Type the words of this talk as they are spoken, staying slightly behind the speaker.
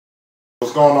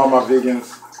What's going on, my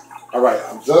vegans? Alright,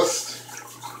 I'm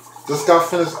just got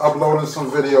finished uploading some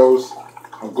videos.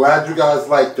 I'm glad you guys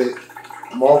liked it.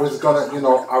 I'm always gonna,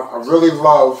 I really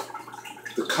love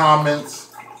the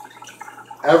comments.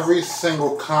 Every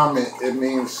single comment, it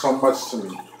means so much to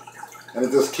me. And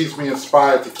it just keeps me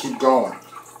inspired to keep going.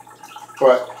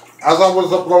 But as I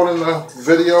was uploading the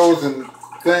videos and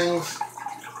things,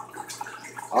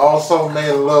 I also made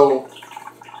a little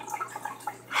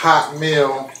hot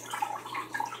meal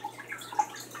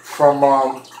from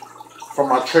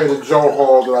my Trader Joe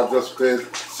haul that I just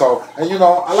did. So, and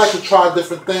I like to try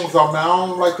different things on there. I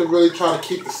don't like to really try to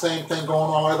keep the same thing going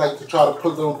on. I like to try to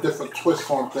put little different twists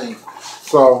on things.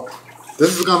 So,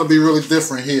 this is going to be really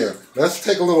different here. Let's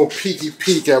take a little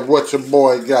peek at what your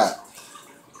boy got.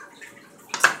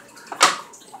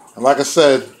 And like I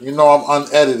said, I'm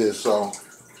unedited, so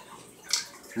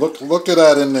look at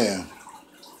that in there.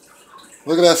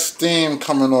 Look at that steam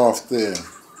coming off there.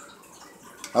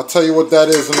 I'll tell you what that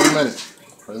is in a minute.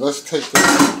 Right, let's take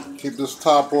this, keep this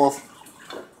top off.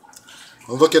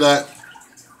 And look at that.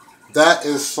 That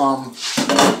is some,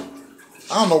 I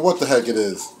don't know what the heck it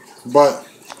is, but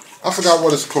I forgot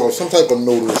what it's called. Some type of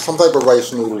noodles, some type of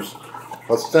rice noodles,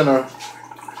 a thinner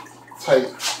type.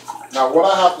 Now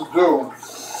what I have to do,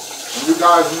 and you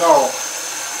guys know,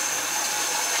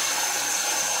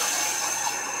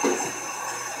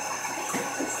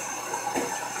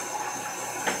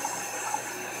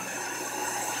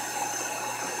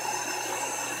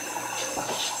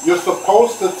 you're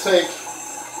supposed to take,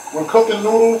 when cooking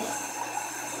noodles,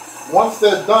 once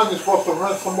they're done, you're supposed to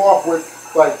rinse them off with,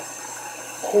 like,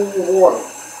 cool water.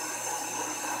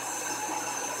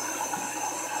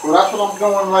 So that's what I'm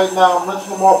doing right now. I'm rinsing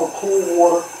them off with cool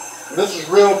water. And this is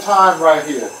real time right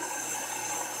here.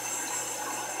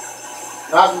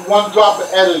 Not one drop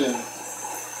of editing.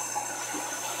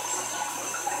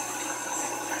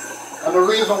 And the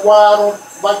reason why I don't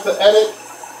like to edit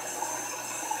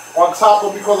on top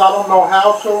of because I don't know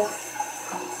how to.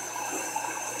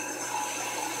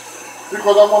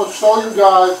 Because I want to show you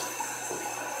guys,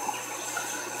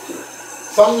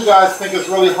 some of you guys think it's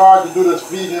really hard to do this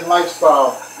vegan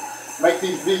lifestyle. Make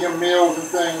these vegan meals and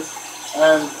things.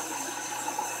 And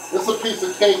it's a piece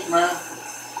of cake, man.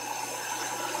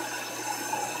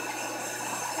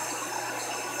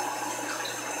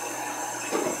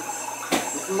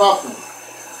 It's nothing.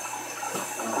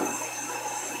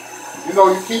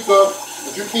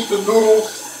 If you keep the noodles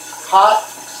hot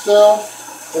still,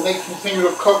 then they continue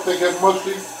to cook, they get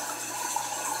mushy.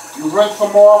 You rinse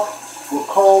them off with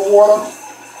cold water,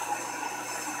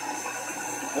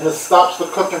 and it stops the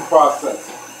cooking process.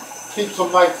 Keeps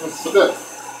them nice and stiff.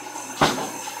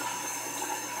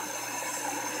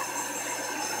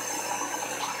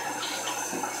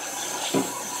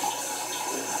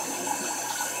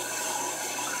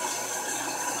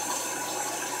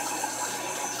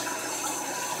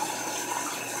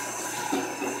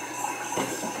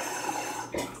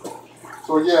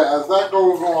 So yeah, as that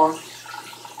goes on,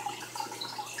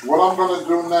 what I'm going to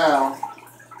do now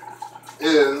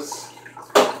is,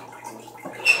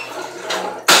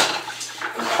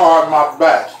 pardon my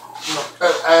back,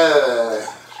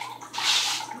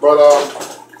 but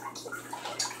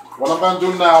what I'm going to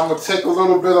do now, I'm going to take a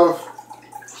little bit of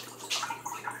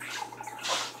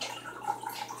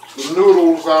the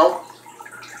noodles out.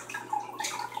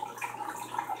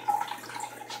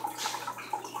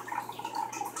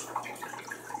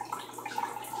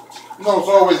 It's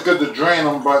always good to drain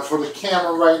them, but for the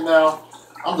camera right now,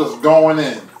 I'm just going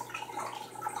in.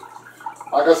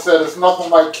 Like I said, it's nothing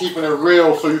like keeping it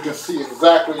real so you can see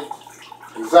exactly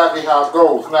how it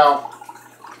goes. Now,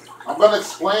 I'm going to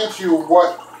explain to you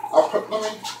what I put.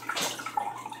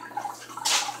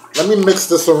 Let me mix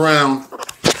this around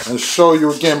and show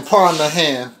you again. Pardon the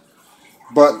hand,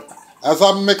 but as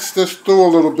I mix this through a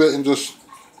little bit and just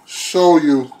show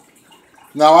you.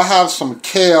 Now I have some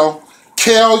kale.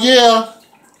 Kale, yeah.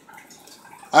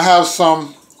 I have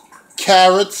some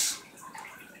carrots.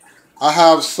 I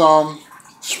have some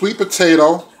sweet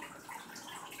potato.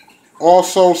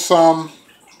 Also some,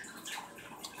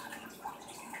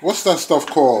 what's that stuff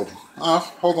called?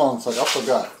 Hold on a second, I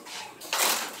forgot.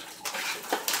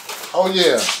 Oh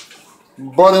yeah,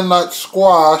 butternut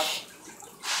squash.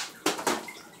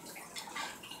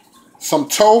 Some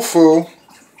tofu.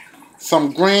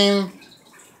 Some green,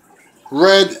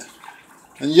 red,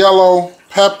 and yellow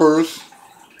peppers.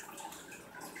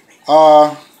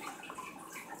 I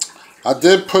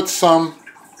did put some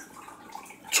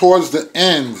towards the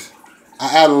end.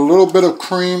 I added a little bit of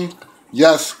cream,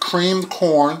 yes, creamed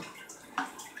corn,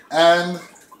 and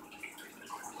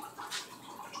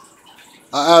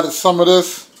I added some of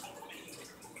this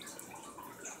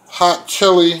hot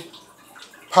chili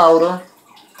powder,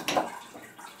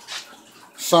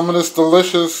 some of this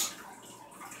delicious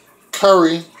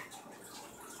curry,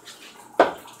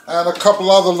 and a couple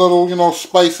other little, you know,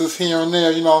 spices here and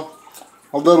there, you know,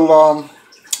 a little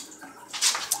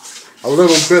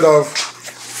bit of,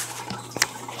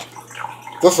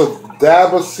 just a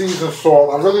dab of seasoned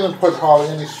salt. I really didn't put hardly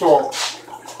any salt.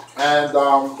 And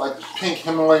like pink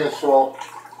Himalayan salt,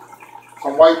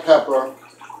 some white pepper,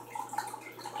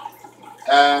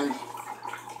 and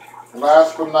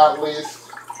last but not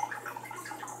least,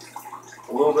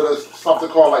 a little bit of something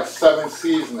called like 7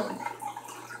 seasoning.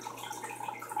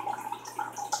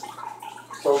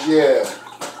 So yeah,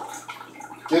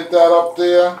 get that up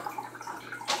there.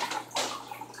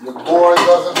 Your boy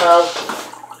doesn't have,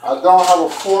 I don't have a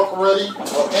fork ready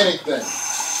or anything.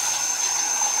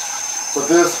 But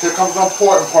here comes the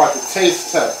important part, the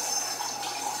taste test.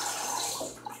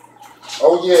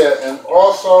 Oh yeah, and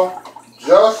also,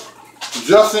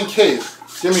 just in case,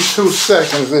 give me 2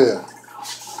 seconds there.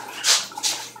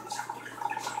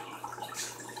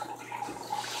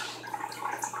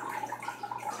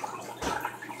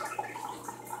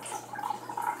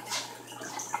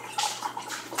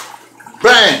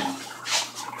 Bang!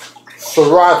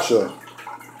 Sriracha.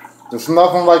 There's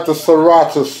nothing like the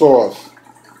sriracha sauce.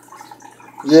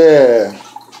 Yeah.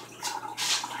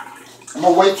 I'm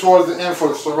going to wait towards the end for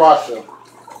the sriracha.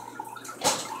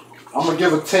 I'm going to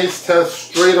give a taste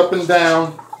test straight up and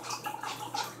down.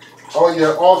 Oh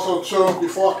yeah, also too,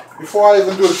 before I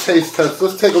even do the taste test,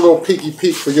 let's take a little peeky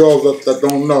peek for y'all that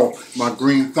don't know my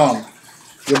green thumb.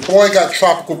 Your boy got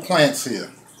tropical plants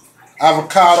here.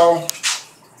 Avocado,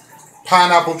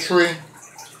 pineapple tree,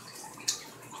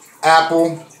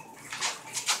 apple,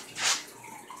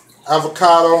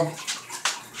 avocado,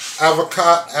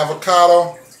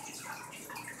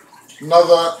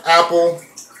 another apple.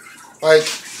 Like,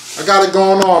 I got it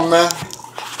going on, man.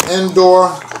 Indoor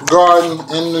garden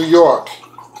in New York.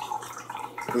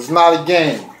 It's not a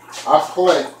game.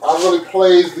 I really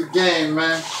plays the game,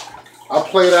 man. I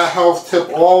play that health tip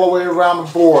all the way around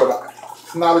the board.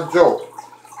 It's not a joke.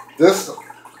 This,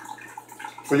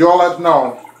 for y'all that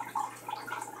know,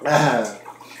 man,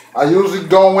 I usually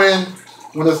go in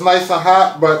when it's nice and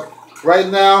hot, but right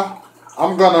now,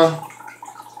 I'm gonna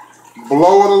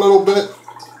blow it a little bit.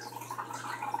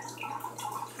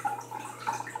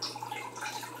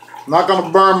 Not gonna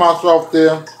burn myself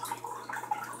there.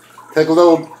 Take a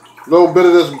little bit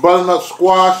of this butternut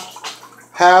squash.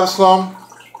 Have some.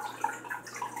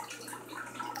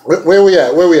 Where we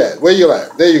at? Where you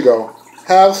at? There you go.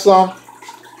 Have some.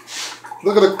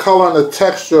 Look at the color and the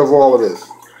texture of all of this.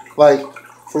 Like,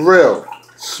 for real,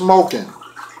 smoking.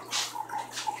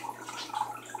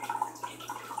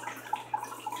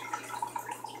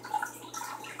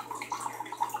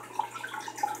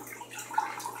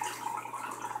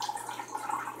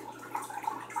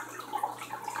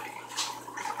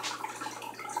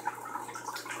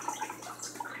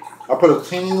 I put a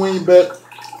teeny weeny bit,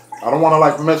 I don't want to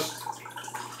like miss,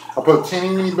 I put a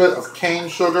teeny weeny bit of cane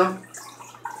sugar,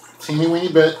 teeny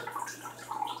weeny bit,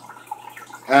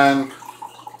 and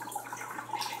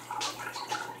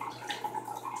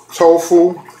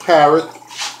tofu, carrot,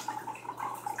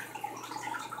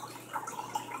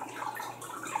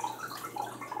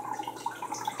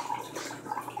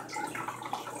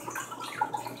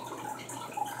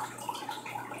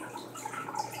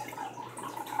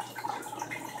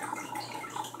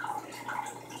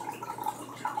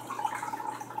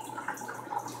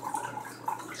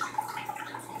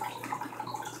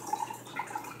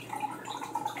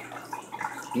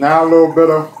 now a little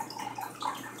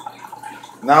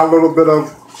bit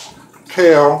of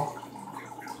kale.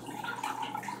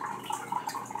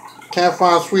 Can't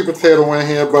find sweet potato in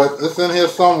here, but it's in here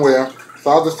somewhere. So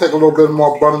I'll just take a little bit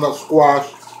more butternut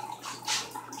squash.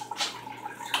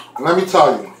 And let me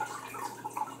tell you,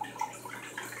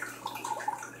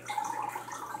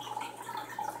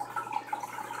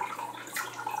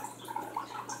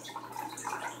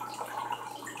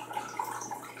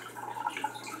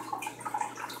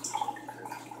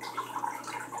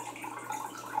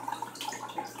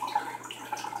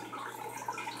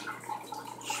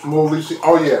 smoothly.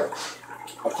 Oh yeah,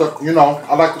 I took, you know,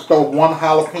 I like to throw 1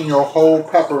 jalapeno whole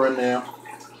pepper in there.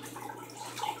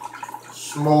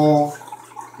 Smooth,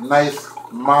 nice,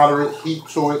 moderate heat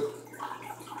to it.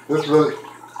 This really,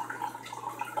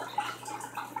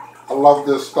 I love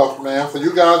this stuff, man. For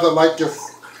you guys that like your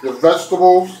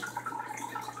vegetables,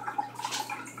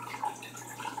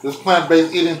 this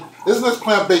plant-based eating, isn't this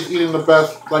plant-based eating the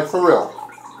best? Like, for real.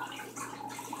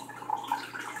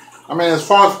 I mean, as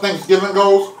far as Thanksgiving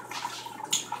goes,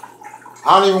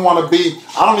 I don't even want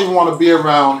to be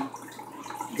around,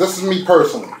 this is me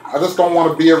personally, I just don't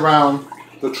want to be around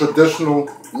the traditional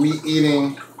meat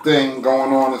eating thing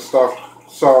going on and stuff.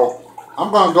 So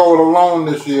I'm going to go it alone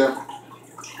this year.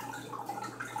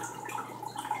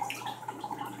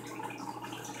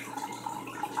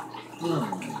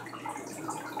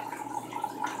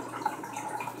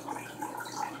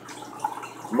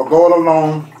 I'm going to go it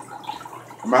alone.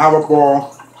 I'm going to have a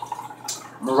ball.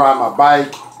 I'm going to ride my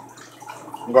bike.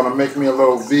 I'm going to make me a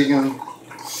little vegan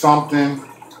something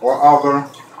or other.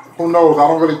 Who knows? I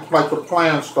don't really like to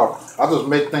plan stuff. I just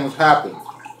make things happen.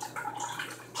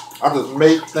 I just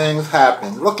make things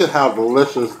happen. Look at how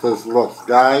delicious this looks,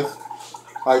 guys.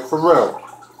 Like, for real.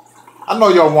 I know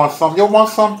y'all want some. Y'all want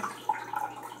some?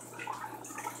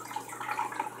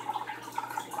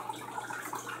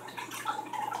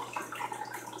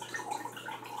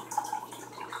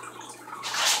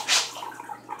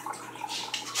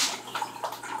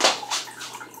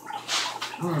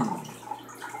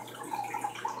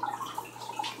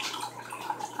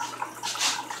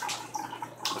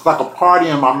 It's like a party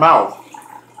in my mouth.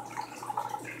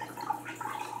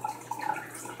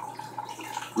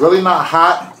 Really not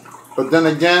hot, but then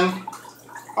again,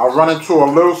 I'll run into a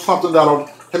little something that'll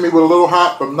hit me with a little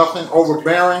hot, but nothing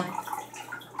overbearing.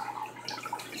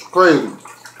 It's crazy.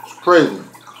 It's crazy.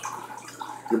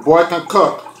 Your boy can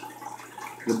cook.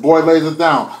 Your boy lays it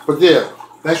down. But yeah,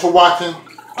 thanks for watching.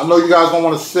 I know you guys don't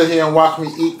want to sit here and watch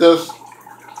me eat this.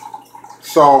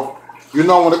 So, you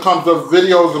know, when it comes to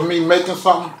videos of me making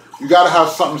something, you got to have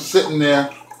something sitting there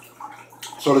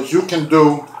so that you can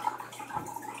do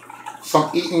some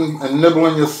eating and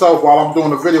nibbling yourself while I'm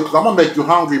doing the video, because I'm going to make you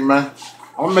hungry, man.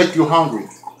 I'm going to make you hungry.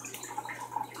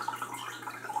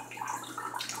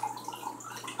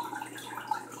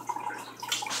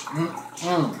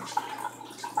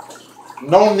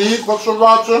 No need for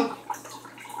sriracha.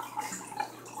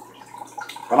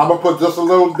 But I'm going to put just a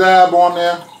little dab on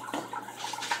there.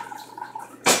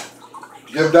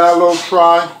 Give that a little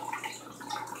try.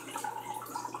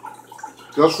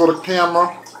 Just for the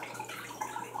camera.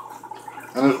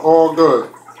 And it's all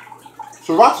good.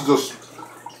 Sriracha just,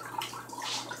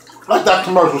 like that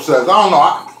commercial says, I don't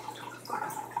know.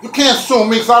 You can't sue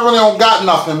me because I really don't got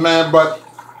nothing, man. But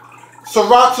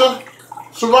sriracha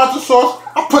sauce,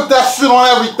 I put that shit on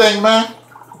everything, man.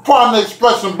 Pardon the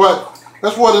expression, but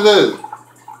that's what it is.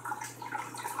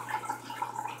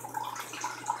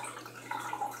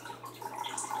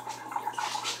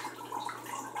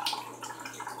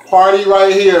 Party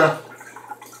right here.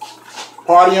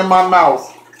 Party in my mouth.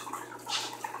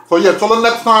 So yeah, till the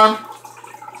next time.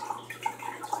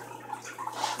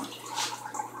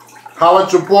 Holla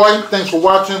at your boy. Thanks for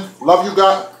watching. Love you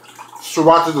guys.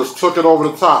 Sriracha just took it over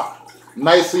the top.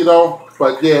 Nicely though.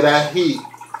 But yeah, that heat.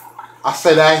 I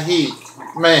say that heat.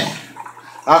 Man.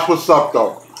 That's what's up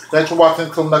though. Thanks for watching.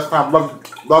 Until next time.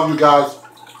 Love you guys.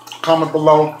 Comment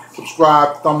below.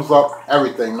 Subscribe. Thumbs up.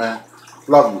 Everything, man.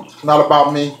 Love you. It's not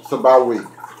about me. It's about we.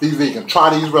 Be vegan.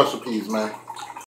 Try these recipes, man.